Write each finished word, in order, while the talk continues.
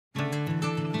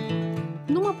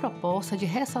Numa proposta de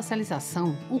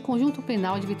ressocialização, o Conjunto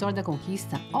Penal de Vitória da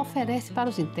Conquista oferece para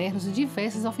os internos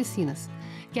diversas oficinas,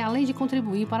 que além de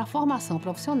contribuir para a formação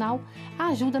profissional,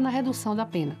 ajuda na redução da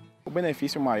pena. O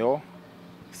benefício maior,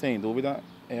 sem dúvida,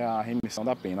 é a remissão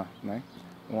da pena, né?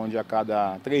 Onde a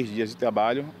cada 3 dias de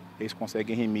trabalho eles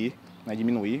conseguem remir, né,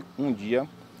 diminuir um dia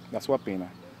da sua pena.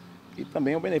 E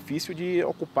também o benefício de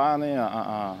ocupar, né,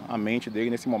 a mente dele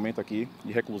nesse momento aqui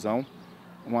de reclusão,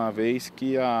 uma vez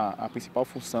que a principal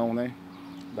função, né,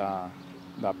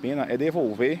 da pena é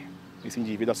devolver esse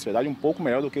indivíduo à sociedade um pouco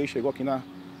melhor do que ele chegou aqui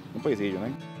no presídio,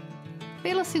 né?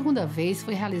 Pela segunda vez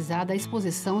foi realizada a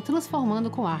exposição Transformando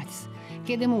com Artes,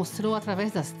 que demonstrou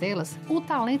através das telas o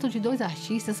talento de 2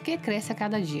 artistas que cresce a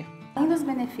cada dia. Além dos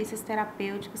benefícios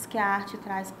terapêuticos que a arte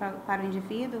traz para o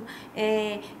indivíduo,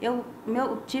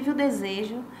 eu tive o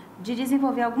desejo de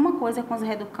desenvolver alguma coisa com os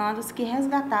reeducandos que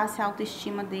resgatasse a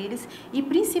autoestima deles e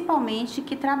principalmente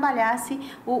que trabalhasse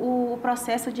o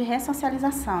processo de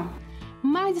ressocialização.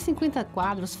 Mais de 50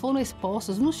 quadros foram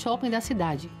expostos no shopping da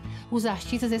cidade. Os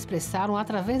artistas expressaram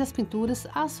através das pinturas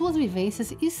as suas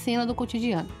vivências e cenas do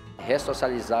cotidiano.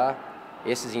 Ressocializar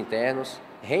esses internos,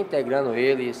 reintegrando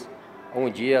eles um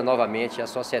dia novamente à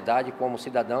sociedade como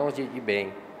cidadãos de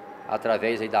bem,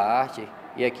 através da arte,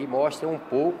 e aqui mostra um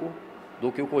pouco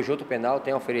do que o Conjunto Penal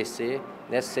tem a oferecer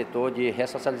nesse setor de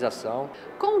ressocialização.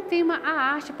 Com o tema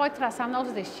A Arte Pode Traçar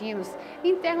Novos Destinos,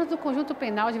 internos do Conjunto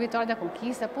Penal de Vitória da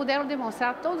Conquista puderam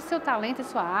demonstrar todo o seu talento e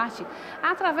sua arte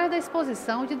através da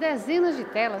exposição de dezenas de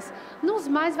telas nos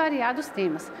mais variados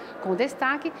temas, com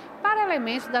destaque para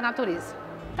elementos da natureza.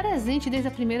 Presente desde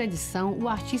a primeira edição, o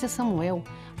artista Samuel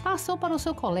passou para o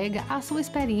seu colega a sua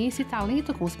experiência e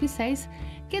talento com os pincéis,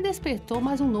 que despertou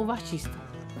mais um novo artista.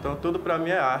 Então tudo para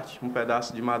mim é arte, um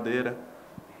pedaço de madeira,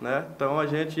 né? Então a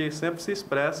gente sempre se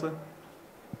expressa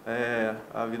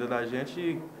a vida da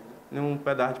gente num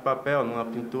pedaço de papel, numa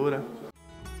pintura.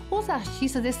 Os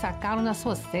artistas destacaram nas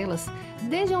suas telas,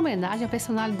 desde a homenagem à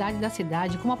personalidade da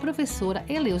cidade, como a professora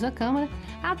Eleusa Câmara,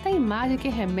 até imagens que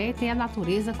remetem à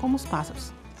natureza, como os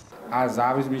pássaros. As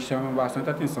aves me chamam bastante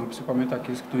atenção, principalmente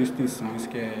aqueles que estão em extinções,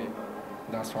 que é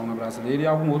das fauna brasileira, e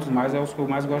alguns outros mais, é os que eu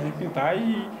mais gosto de pintar,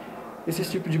 e esse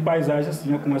tipo de paisagem,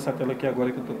 assim, como essa tela aqui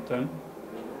agora que eu estou pintando,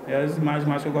 é as imagens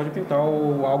mais que eu gosto de pintar,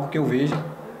 ou algo que eu vejo.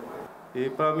 E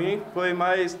para mim foi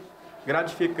mais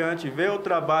gratificante ver o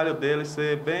trabalho dele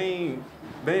ser bem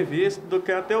visto do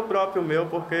que até o próprio meu,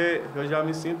 porque eu já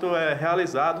me sinto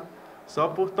realizado só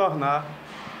por tornar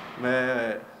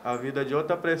a vida de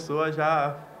outra pessoa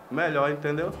já melhor,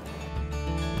 entendeu?